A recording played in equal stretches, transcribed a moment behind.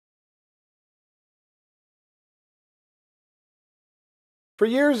For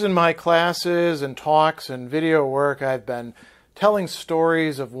years in my classes and talks and video work, I've been telling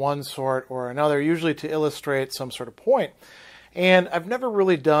stories of one sort or another, usually to illustrate some sort of point. And I've never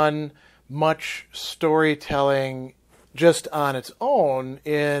really done much storytelling just on its own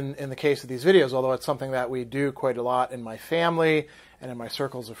in the case of these videos, although it's something that we do quite a lot in my family and in my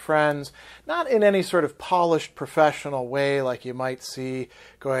circles of friends. Not in any sort of polished professional way like you might see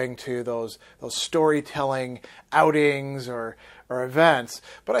going to those storytelling outings or events.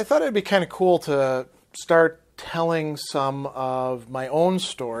 But I thought it'd be kind of cool to start telling some of my own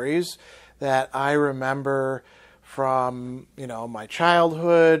stories that I remember from, my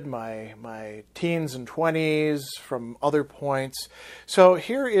childhood, my teens and 20s, from other points. So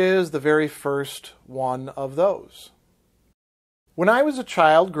here is the very first one of those. When I was a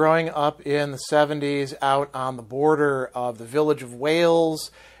child growing up in the 70s out on the border of the village of Wales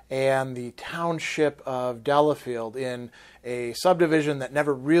and the township of Delafield in a subdivision that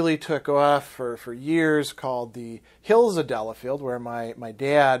never really took off for years called the Hills of Delafield, where my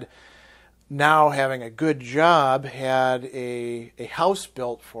dad, now having a good job, had a house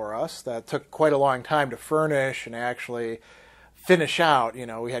built for us that took quite a long time to furnish and actually finish out.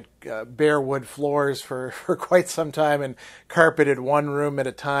 We had bare wood floors for quite some time and carpeted one room at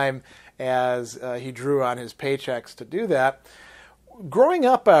a time as he drew on his paychecks to do that. Growing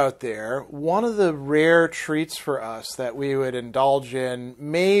up out there, one of the rare treats for us that we would indulge in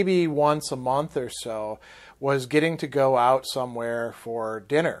maybe once a month or so was getting to go out somewhere for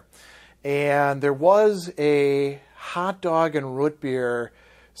dinner. And there was a hot dog and root beer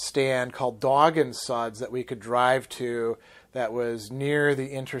stand called Dog and Suds that we could drive to that was near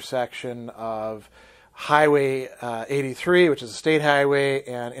the intersection of Highway 83, which is a state highway,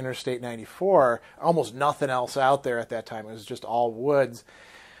 and Interstate 94. Almost nothing else out there at that time. It was just all woods.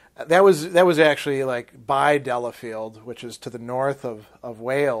 That was actually like by Delafield, which is to the north of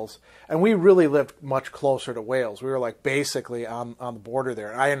Wales. And we really lived much closer to Wales. We were like basically on the border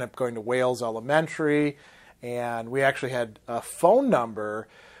there. I ended up going to Wales Elementary, and we actually had a phone number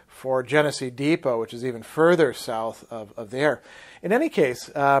for Genesee Depot, which is even further south of there. In any case,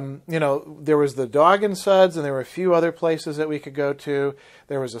 there was the Dog and Suds, and there were a few other places that we could go to.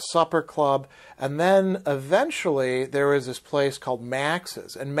 There was a supper club, and then eventually there was this place called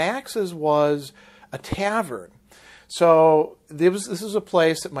Max's, and Max's was a tavern. So this is a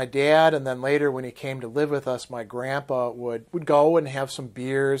place that my dad, and then later when he came to live with us, my grandpa would go and have some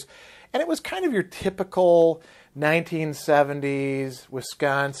beers, and it was kind of your typical 1970s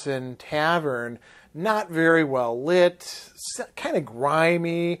Wisconsin tavern. Not very well lit, kind of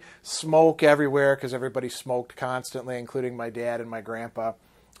grimy, smoke everywhere because everybody smoked constantly, including my dad and my grandpa.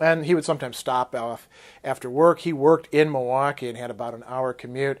 And he would sometimes stop off after work. He worked in Milwaukee and had about an hour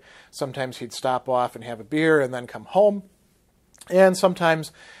commute. Sometimes he'd stop off and have a beer and then come home. And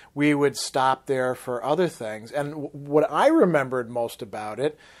sometimes we would stop there for other things. And what I remembered most about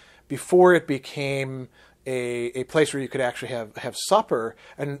it, before it became a place where you could actually have supper,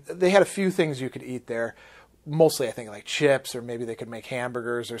 and they had a few things you could eat there, mostly I think like chips, or maybe they could make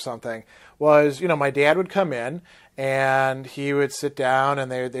hamburgers or something, was, my dad would come in and he would sit down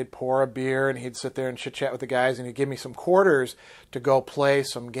and they'd pour a beer and he'd sit there and chit-chat with the guys, and he'd give me some quarters to go play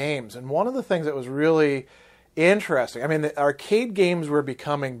some games. And one of the things that was really interesting, the arcade games were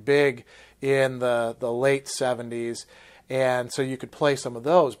becoming big in the late 70s, and so you could play some of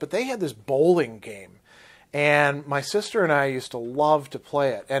those, but they had this bowling game. And my sister and I used to love to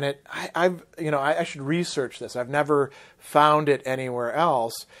play it. And I should research this. I've never found it anywhere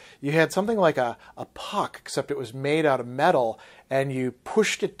else. You had something like a puck, except it was made out of metal, and you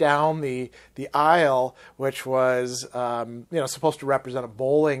pushed it down the aisle, which was supposed to represent a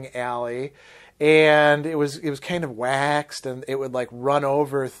bowling alley. And it was kind of waxed, and it would like run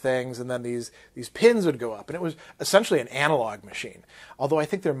over things, and then these pins would go up, and it was essentially an analog machine. Although I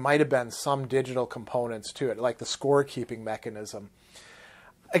think there might have been some digital components to it, like the scorekeeping mechanism.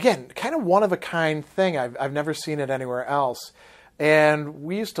 Again, kind of one of a kind thing. I've never seen it anywhere else, and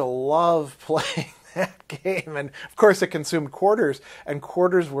we used to love playing that game. And of course, it consumed quarters, and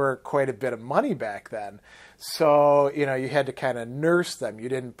quarters were quite a bit of money back then. So, you had to kind of nurse them. You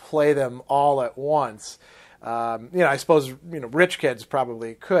didn't play them all at once. I suppose, rich kids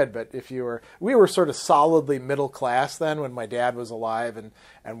probably could, but we were sort of solidly middle class then when my dad was alive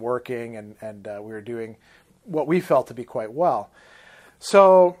and working, and we were doing what we felt to be quite well.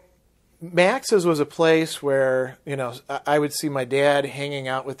 So Max's was a place where, I would see my dad hanging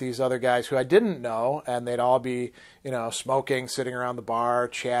out with these other guys who I didn't know, and they'd all be, smoking, sitting around the bar,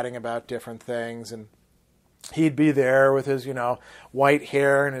 chatting about different things. And he'd be there with his, white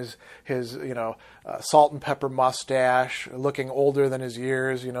hair and his salt and pepper mustache, looking older than his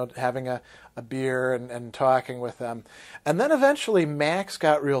years, having a beer and talking with them. And then eventually Max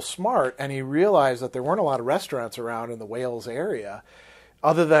got real smart, and he realized that there weren't a lot of restaurants around in the Wales area,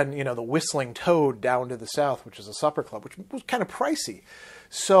 other than, the Whistling Toad down to the south, which is a supper club, which was kind of pricey.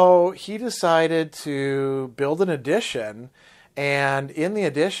 So he decided to build an addition, and in the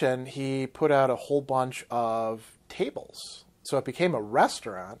addition, he put out a whole bunch of tables. So it became a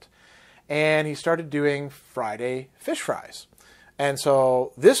restaurant, and he started doing Friday fish fries. And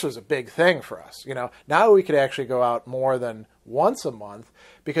so this was a big thing for us. Now we could actually go out more than once a month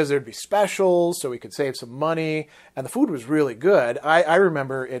because there'd be specials, so we could save some money, and the food was really good. I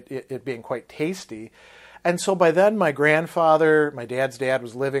remember it being quite tasty. And so by then, my grandfather, my dad's dad,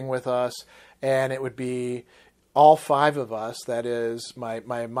 was living with us, and it would be all five of us. That is my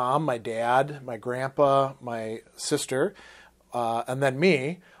mom, my dad, my grandpa, my sister, and then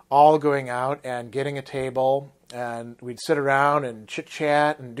me, all going out and getting a table, and we'd sit around and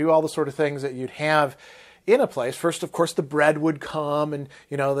chit-chat and do all the sort of things that you'd have in a place. First, of course, the bread would come, and,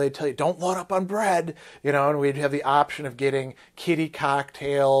 they'd tell you, don't load up on bread, and we'd have the option of getting kiddie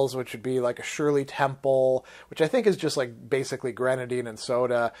cocktails, which would be like a Shirley Temple, which I think is just like basically grenadine and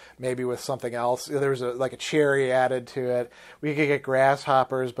soda, maybe with something else. There was like a cherry added to it. We could get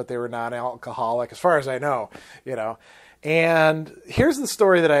grasshoppers, but they were non-alcoholic, as far as I know, And here's the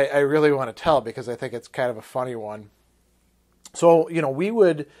story that I really want to tell, because I think it's kind of a funny one. So, we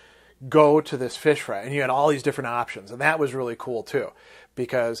would go to this fish fry, and you had all these different options, and that was really cool too,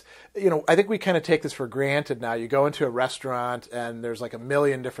 because I think we kind of take this for granted now. You go into a restaurant and there's like a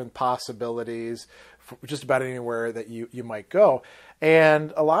million different possibilities for just about anywhere that you might go,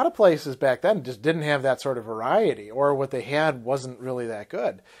 and a lot of places back then just didn't have that sort of variety, or what they had wasn't really that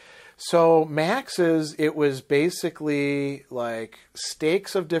good. So Max's, it was basically like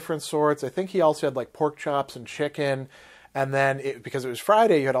steaks of different sorts. I think he also had like pork chops and chicken. And then, because it was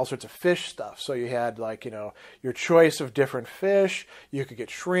Friday, you had all sorts of fish stuff. So you had like, your choice of different fish. You could get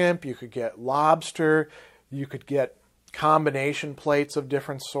shrimp, you could get lobster, you could get combination plates of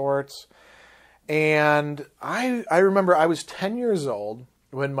different sorts. And I remember I was 10 years old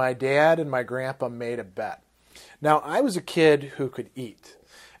when my dad and my grandpa made a bet. Now, I was a kid who could eat.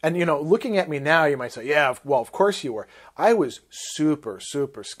 And, looking at me now, you might say, yeah, well, of course you were. I was super,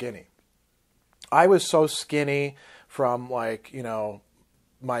 super skinny. I was so skinny from like,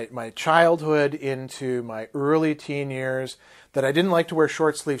 my childhood into my early teen years that I didn't like to wear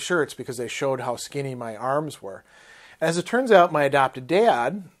short sleeve shirts because they showed how skinny my arms were. As it turns out, my adopted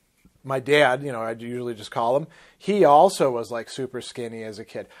dad, I'd usually just call him, he also was like super skinny as a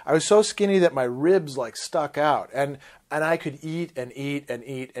kid. I was so skinny that my ribs like stuck out, and I could eat and eat and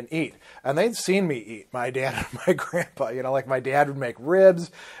eat and eat. And they'd seen me eat, my dad and my grandpa. Like my dad would make ribs,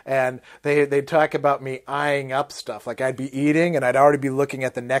 and they'd talk about me eyeing up stuff. Like I'd be eating, and I'd already be looking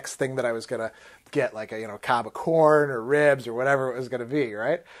at the next thing that I was going to get, like a cob of corn or ribs or whatever it was going to be,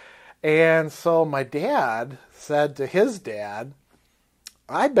 right? And so my dad said to his dad,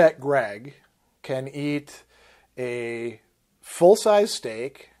 I bet Greg can eat a full-size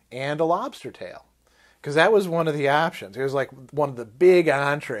steak and a lobster tail. Because that was one of the options. It was like one of the big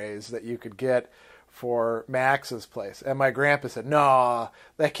entrees that you could get for Max's place. And my grandpa said, no,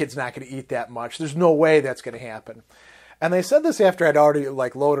 that kid's not going to eat that much. There's no way that's going to happen. And they said this after I'd already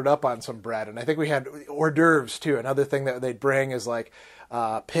like loaded up on some bread. And I think we had hors d'oeuvres too. Another thing that they'd bring is like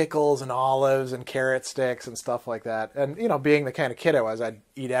pickles and olives and carrot sticks and stuff like that. And, being the kind of kid I was, I'd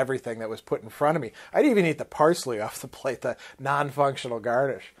eat everything that was put in front of me. I'd even eat the parsley off the plate, the non-functional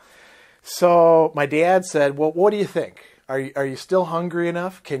garnish. So my dad said, well, what do you think? Are you still hungry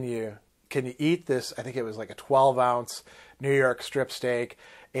enough? Can you eat this? I think it was like a 12-ounce New York strip steak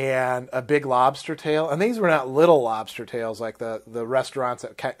and a big lobster tail. And these were not little lobster tails like the restaurants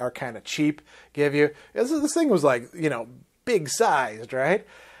that are kind of cheap give you. This thing was like, big sized, right?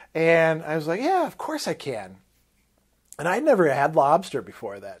 And I was like, yeah, of course I can. And I'd never had lobster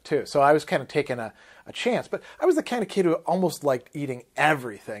before that, too. So I was kind of taking a chance. But I was the kind of kid who almost liked eating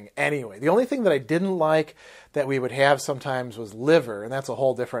everything anyway. The only thing that I didn't like that we would have sometimes was liver, and that's a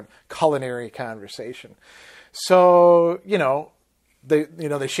whole different culinary conversation. So,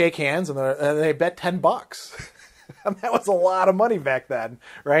 they shake hands and they bet $10. And that was a lot of money back then,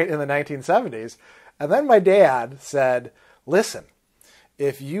 right, in the 1970s. And then my dad said, listen,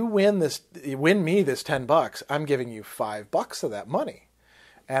 if you win me this $10, I'm giving you $5 of that money.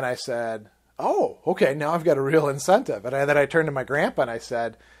 And I said, oh, okay, now I've got a real incentive. And then I turned to my grandpa and I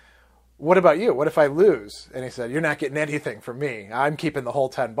said, what about you? What if I lose? And he said, you're not getting anything from me. I'm keeping the whole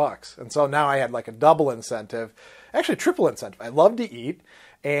 $10. And so now I had like a double incentive, actually triple incentive. I love to eat,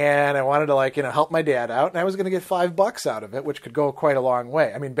 and I wanted to help my dad out, and I was going to get $5 out of it, which could go quite a long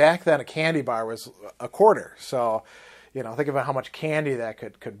way. I mean, back then a candy bar was a quarter. So, think about how much candy that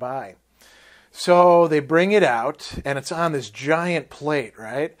could buy. So they bring it out, and it's on this giant plate,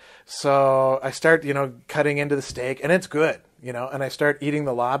 right? So I start, cutting into the steak, and it's good, and I start eating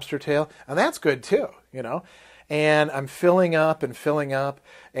the lobster tail, and that's good too, And I'm filling up,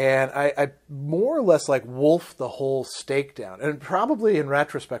 and I more or less like wolf the whole steak down. And probably in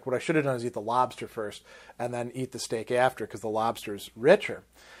retrospect, what I should have done is eat the lobster first, and then eat the steak after, because the lobster's richer.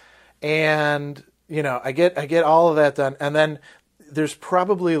 And, I get all of that done, and then there's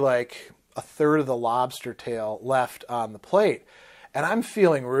probably like a third of the lobster tail left on the plate, and I'm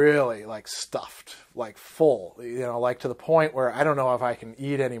feeling really like stuffed, like full, like to the point where I don't know if I can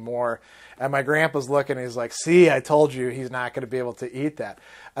eat anymore. And my grandpa's looking, and he's like, see, I told you he's not going to be able to eat that.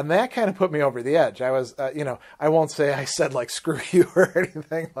 And that kind of put me over the edge. I was, I won't say I said like screw you or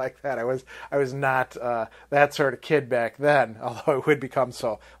anything like that. I was not that sort of kid back then, although it would become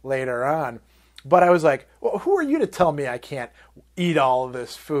so later on. But I was like, well, who are you to tell me I can't eat all of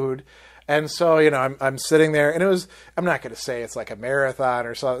this food? And so, I'm sitting there, and I'm not going to say it's like a marathon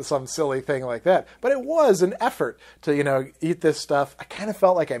or some silly thing like that, but it was an effort to, eat this stuff. I kind of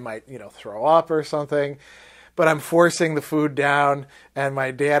felt like I might, throw up or something, but I'm forcing the food down, and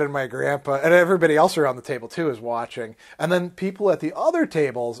my dad and my grandpa and everybody else around the table too is watching. And then people at the other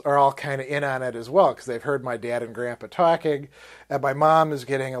tables are all kind of in on it as well, because they've heard my dad and grandpa talking, and my mom is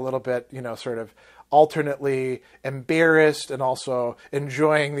getting a little bit, sort of alternately embarrassed and also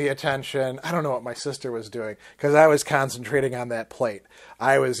enjoying the attention. I don't know what my sister was doing, because I was concentrating on that plate.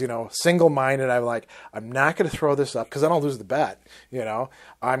 I was, single-minded. I'm like, I'm not going to throw this up, because then I'll lose the bet.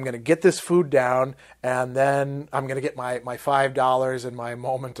 I'm going to get this food down, and then I'm going to get my $5 and my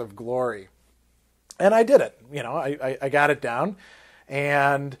moment of glory. And I did it. I got it down.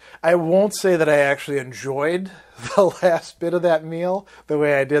 And I won't say that I actually enjoyed the last bit of that meal the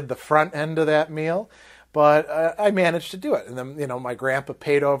way I did the front end of that meal, but I managed to do it. And then, my grandpa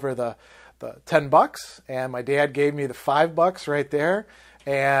paid over the $10, and my dad gave me the $5 right there.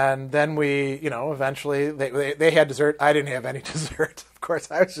 And then we, eventually they had dessert. I didn't have any dessert. Of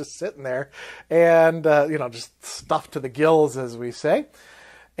course, I was just sitting there and, just stuffed to the gills, as we say.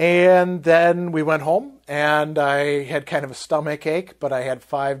 And then we went home, and I had kind of a stomach ache, but I had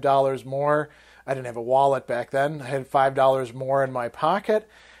 $5 more. I didn't have a wallet back then. I had $5 more in my pocket,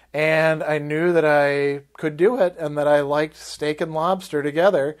 and I knew that I could do it, and that I liked steak and lobster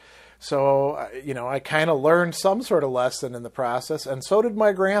together. So, I kind of learned some sort of lesson in the process, and so did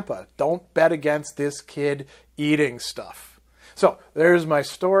my grandpa. Don't bet against this kid eating stuff. So there's my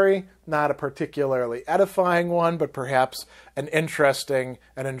story, not a particularly edifying one, but perhaps an interesting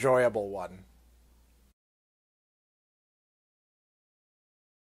and enjoyable one.